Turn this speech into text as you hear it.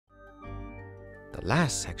The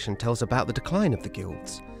last section tells about the decline of the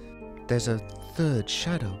guilds. There's a third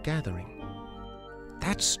shadow gathering.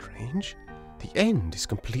 That's strange. The end is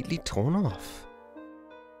completely torn off.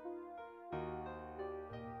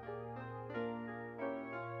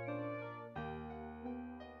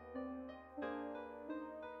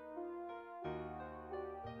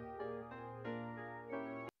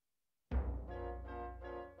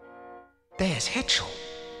 There's Hetchel.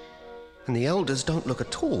 And the elders don't look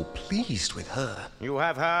at all pleased with her. You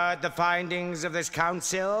have heard the findings of this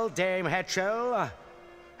council, Dame Hetchel.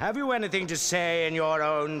 Have you anything to say in your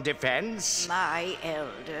own defense? My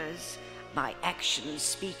elders, my actions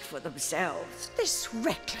speak for themselves. This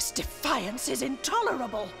reckless defiance is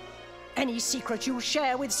intolerable. Any secret you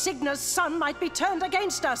share with Signa's son might be turned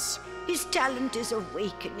against us. His talent is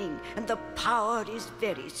awakening, and the power is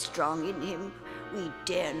very strong in him. We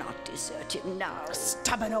dare not desert him now.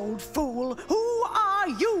 Stubborn old fool! Who are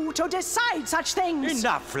you to decide such things?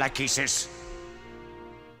 Enough, Lachesis.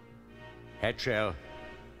 Hetchel,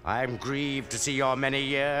 I am grieved to see your many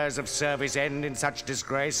years of service end in such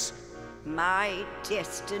disgrace. My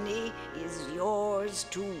destiny is yours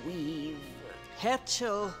to weave.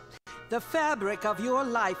 Hetchel, the fabric of your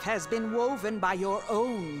life has been woven by your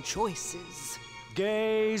own choices.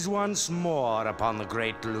 Gaze once more upon the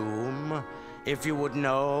great Loom, if you would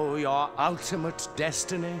know your ultimate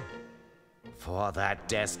destiny. For that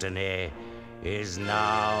destiny is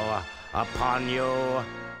now upon you.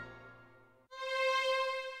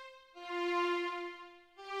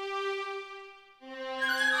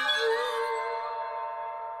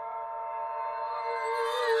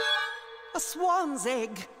 A swan's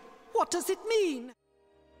egg. What does it mean?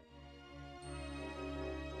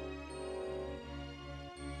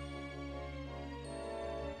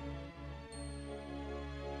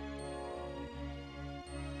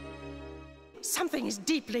 Something is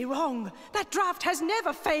deeply wrong. That draft has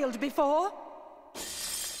never failed before.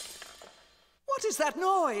 What is that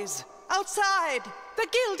noise? Outside! The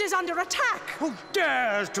guild is under attack. Who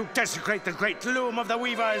dares to desecrate the great Loom of the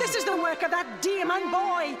Weavers? This is the work of that demon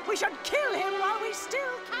boy. We should kill him while we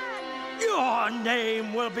still can. Your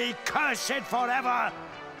name will be cursed forever,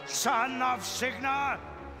 son of Signa,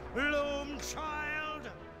 Loom child.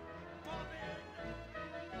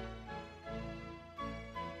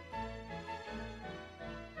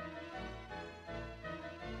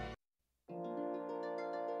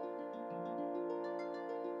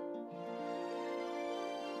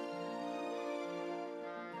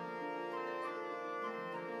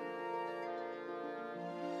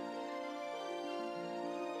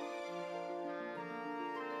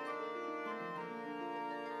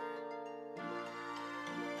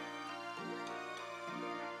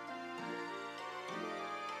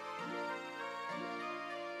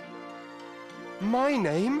 My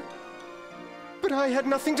name? But I had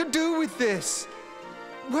nothing to do with this.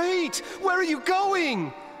 Wait, where are you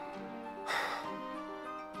going?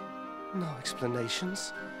 No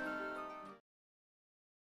explanations.